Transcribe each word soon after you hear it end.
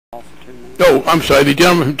Oh, I'm sorry. The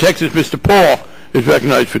gentleman from Texas, Mr. Paul, is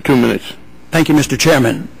recognized for 2 minutes. Thank you, Mr.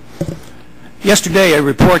 Chairman. Yesterday, a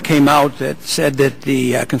report came out that said that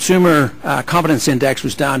the Consumer Confidence Index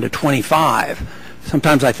was down to 25.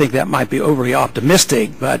 Sometimes I think that might be overly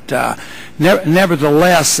optimistic, but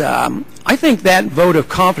nevertheless, I think that vote of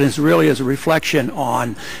confidence really is a reflection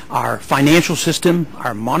on our financial system,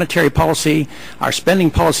 our monetary policy, our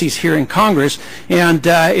spending policies here in Congress, and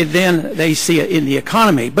then they see it in the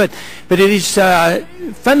economy. But it is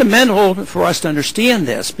fundamental for us to understand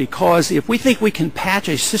this, because if we think we can patch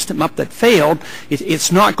a system up that failed,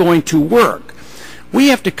 it's not going to work. We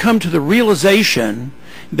have to come to the realization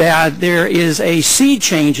that there is a sea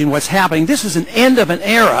change in what's happening. This is an end of an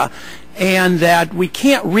era, and that we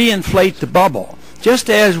can't reinflate the bubble. Just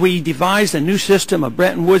as we devised a new system of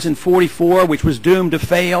Bretton Woods in '44, which was doomed to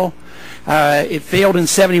fail, it failed in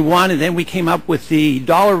 '71, and then we came up with the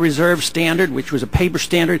dollar reserve standard, which was a paper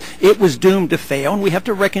standard. It was doomed to fail, and we have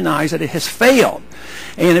to recognize that it has failed.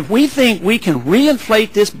 And if we think we can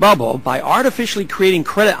reinflate this bubble by artificially creating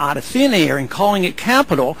credit out of thin air and calling it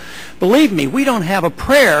capital, believe me, we don't have a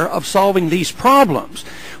prayer of solving these problems.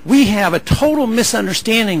 We have a total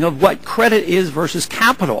misunderstanding of what credit is versus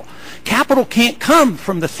capital. Capital can't come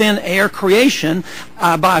from the thin air creation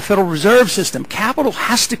by a Federal Reserve System. Capital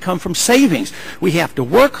has to come from savings. We have to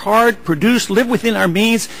work hard, produce, live within our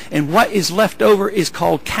means, and what is left over is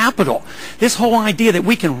called capital. This whole idea that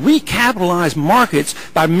we can recapitalize markets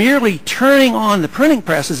by merely turning on the printing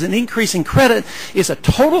presses and increasing credit is a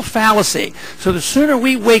total fallacy. So the sooner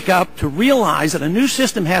we wake up to realize that a new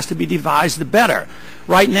system has to be devised, the better.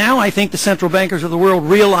 Right now, I think the central bankers of the world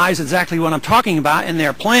realize exactly what I'm talking about, and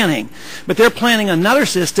they're planning. But they're planning another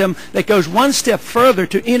system that goes one step further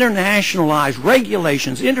to internationalize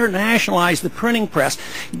regulations, internationalize the printing press,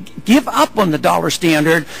 give up on the dollar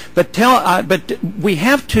standard, but we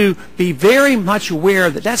have to be very much aware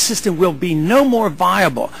that that system will be no more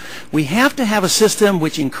viable. We have to have a system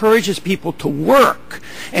which encourages people to work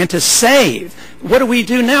and to save. What do we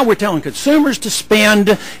do now? We're telling consumers to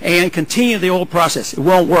spend and continue the old process. It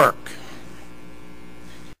won't work.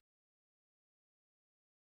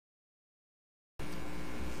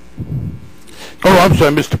 Oh, I'm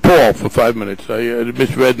sorry, Mr. Paul, for 5 minutes. I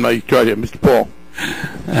misread my chart here. Mr. Paul.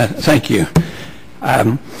 Thank you.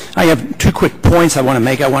 I have two quick points I want to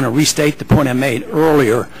make. I want to restate the point I made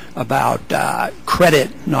earlier about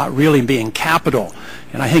credit not really being capital.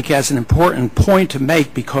 And I think that's an important point to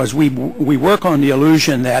make, because we work on the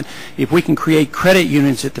illusion that if we can create credit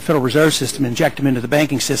units at the Federal Reserve System, inject them into the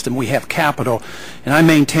banking system, we have capital. And I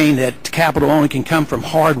maintain that capital only can come from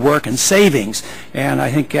hard work and savings. And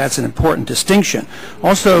I think that's an important distinction.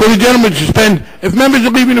 Also, will the gentleman suspend? If members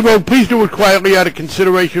are leaving the room, please do it quietly out of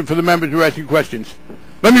consideration for the members who are asking questions.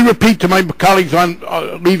 Let me repeat to my colleagues on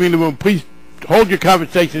leaving the room, please hold your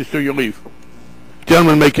conversations till you leave.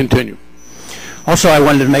 Gentleman may continue. Also, I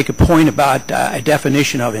wanted to make a point about a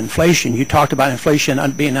definition of inflation. You talked about inflation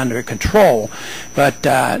being under control, but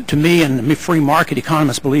to me, and free market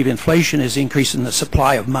economists believe inflation is increasing the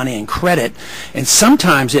supply of money and credit, and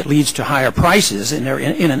sometimes it leads to higher prices, and they're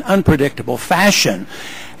in an unpredictable fashion.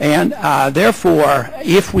 And therefore,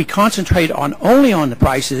 if we concentrate only on the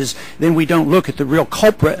prices, then we don't look at the real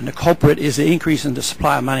culprit, and the culprit is the increase in the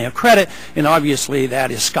supply of money and credit, and obviously that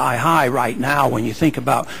is sky high right now when you think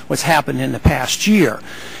about what's happened in the past year.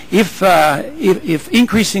 If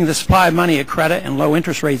increasing the supply of money and credit and low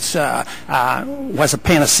interest rates was a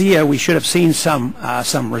panacea, we should have seen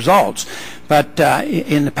some results. But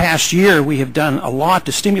in the past year, we have done a lot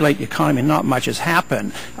to stimulate the economy, and not much has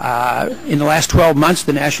happened. In the last 12 months,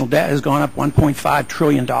 the national debt has gone up $1.5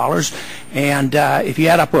 trillion. And if you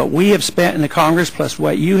add up what we have spent in the Congress plus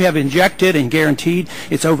what you have injected and guaranteed,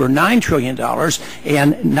 it's over $9 trillion,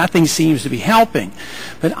 and nothing seems to be helping.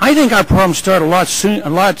 But I think our problems start a lot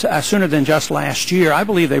sooner than just last year. I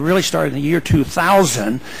believe they really started in the year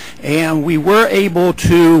 2000, and we were able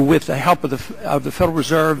to, with the help of the Federal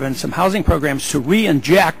Reserve and some housing programs, to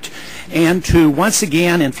re-inject and to once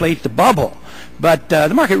again inflate the bubble. But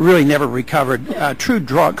the market really never recovered. True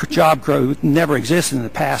job growth never existed in the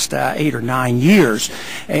past 8 or 9 years,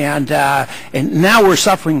 and now we're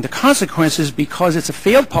suffering the consequences because it's a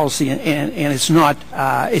failed policy, and it's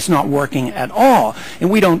not working at all. And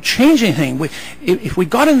we don't change anything. If we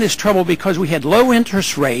got in this trouble because we had low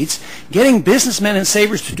interest rates, getting businessmen and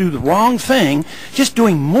savers to do the wrong thing, just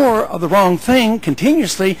doing more of the wrong thing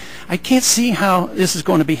continuously, I can't see how this is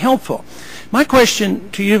going to be helpful. My question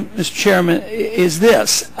to you, Mr. Chairman, is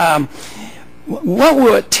this. What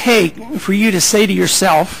will it take for you to say to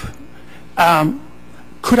yourself,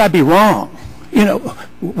 could I be wrong?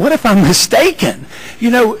 what if I'm mistaken?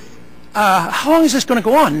 How long is this going to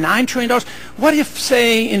go on? $9 trillion? What if,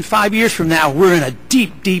 say, in 5 years from now, we're in a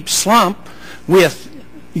deep, deep slump with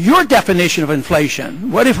your definition of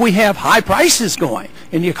inflation? What if we have high prices going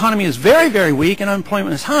and the economy is very, very weak and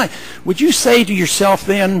unemployment is high? Would you say to yourself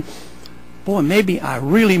then, boy, maybe I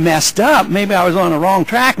really messed up. Maybe I was on the wrong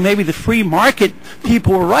track. Maybe the free market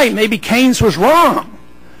people were right. Maybe Keynes was wrong.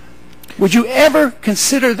 Would you ever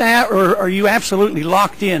consider that, or are you absolutely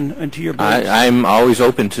locked into your beliefs? I'm always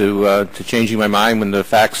open to changing my mind when the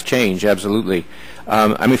facts change, absolutely.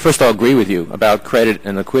 First I'll agree with you about credit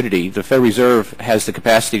and liquidity. The Federal Reserve has the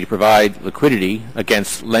capacity to provide liquidity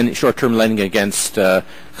against short-term lending against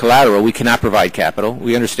collateral. We cannot provide capital.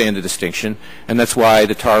 We understand the distinction, and that's why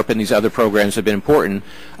the TARP and these other programs have been important.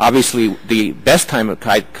 Obviously, the best kind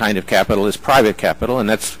of capital is private capital, and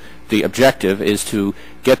that's the objective, is to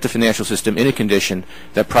get the financial system in a condition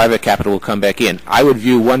that private capital will come back in. I would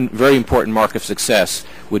view one very important mark of success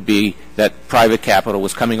would be that private capital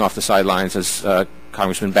was coming off the sidelines, as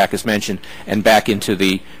Congressman Backus mentioned, and back into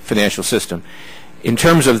the financial system. In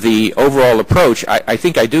terms of the overall approach, I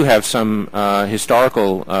think I do have some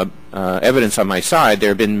historical evidence on my side.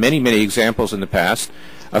 There have been many, many examples in the past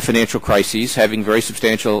of financial crises having very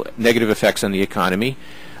substantial negative effects on the economy.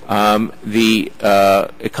 The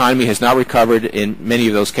economy has not recovered in many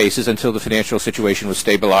of those cases until the financial situation was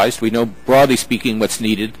stabilized. We know, broadly speaking, what's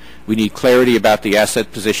needed. We need clarity about the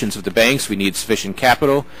asset positions of the banks. We need sufficient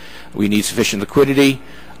capital. We need sufficient liquidity.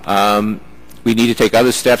 We need to take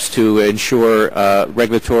other steps to ensure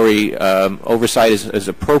regulatory oversight is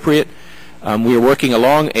appropriate. We are working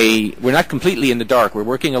along we're not completely in the dark. We're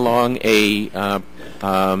working along a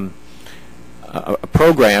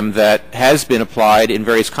program that has been applied in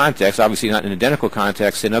various contexts, obviously not in identical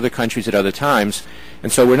contexts, in other countries at other times,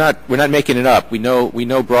 and so we're not making it up. We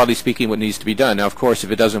know broadly speaking what needs to be done. Now, of course,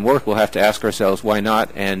 if it doesn't work, we'll have to ask ourselves why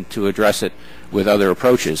not, and to address it with other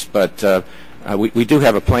approaches. But we do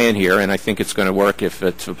have a plan here, and I think it's going to work if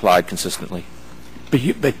it's applied consistently. But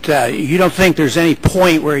you don't think there's any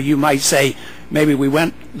point where you might say maybe we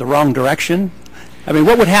went the wrong direction? I mean,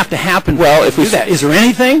 what would have to happen to do that? Is there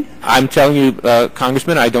anything? I'm telling you,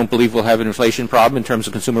 Congressman, I don't believe we'll have an inflation problem in terms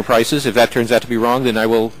of consumer prices. If that turns out to be wrong, then I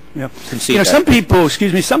will concede that. Some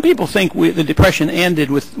people think the Depression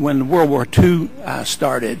ended when World War II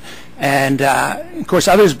started. And, of course,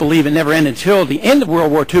 others believe it never ended until the end of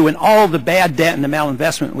World War II, when all the bad debt and the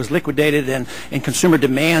malinvestment was liquidated and consumer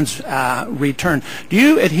demands returned. Do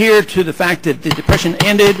you adhere to the fact that the Depression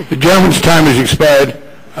ended? The gentleman's time has expired.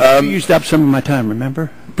 You used up some of my time, remember?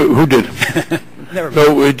 But who did? Never mind.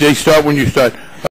 So they start when you start.